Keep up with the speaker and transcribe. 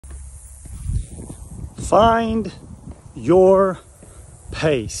Find your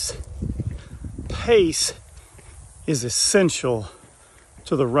pace. Pace is essential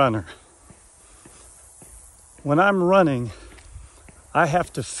to the runner. When I'm running, I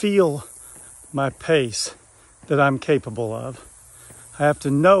have to feel my pace that I'm capable of. I have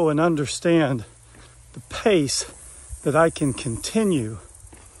to know and understand the pace that I can continue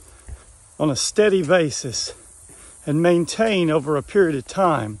on a steady basis and maintain over a period of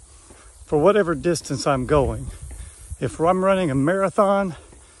time for whatever distance I'm going. If I'm running a marathon,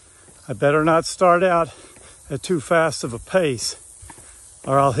 I better not start out at too fast of a pace,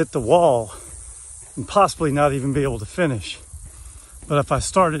 or I'll hit the wall and possibly not even be able to finish. But if I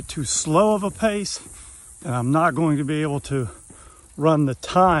start at too slow of a pace, then I'm not going to be able to run the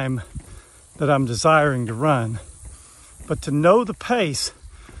time that I'm desiring to run. But to know the pace,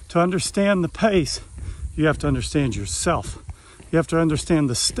 to understand the pace, you have to understand yourself. You have to understand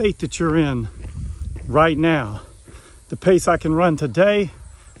the state that you're in right now. The pace I can run today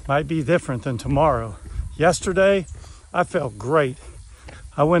might be different than tomorrow. Yesterday, I felt great.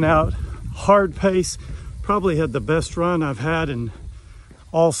 I went out hard pace, probably had the best run I've had in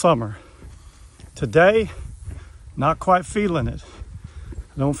all summer. Today, not quite feeling it.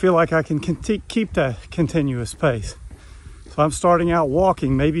 I don't feel like I can keep that continuous pace. So I'm starting out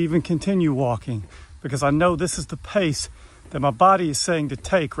walking, maybe even continue walking, because I know this is the pace that my body is saying to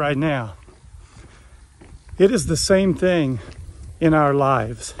take right now. It is the same thing in our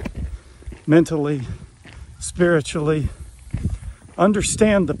lives, mentally, spiritually.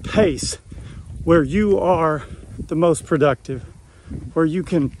 Understand the pace where you are the most productive, where you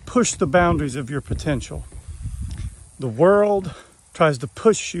can push the boundaries of your potential. The world tries to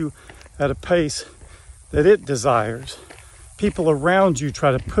push you at a pace that it desires. People around you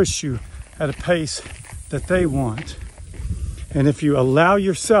try to push you at a pace that they want. And if you allow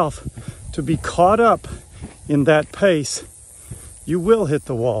yourself to be caught up in that pace, you will hit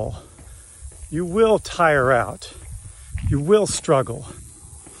the wall. You will tire out. You will struggle.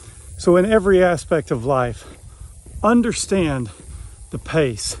 So in every aspect of life, understand the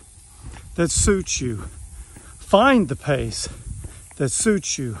pace that suits you. Find the pace that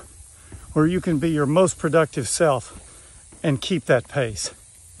suits you, where you can be your most productive self and keep that pace.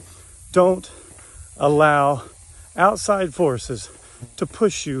 Don't allow outside forces to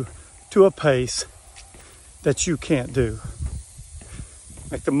push you to a pace that you can't do.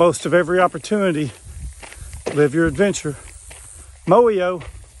 Make the most of every opportunity. Live your adventure. Moyo,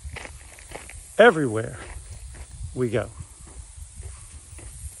 everywhere we go.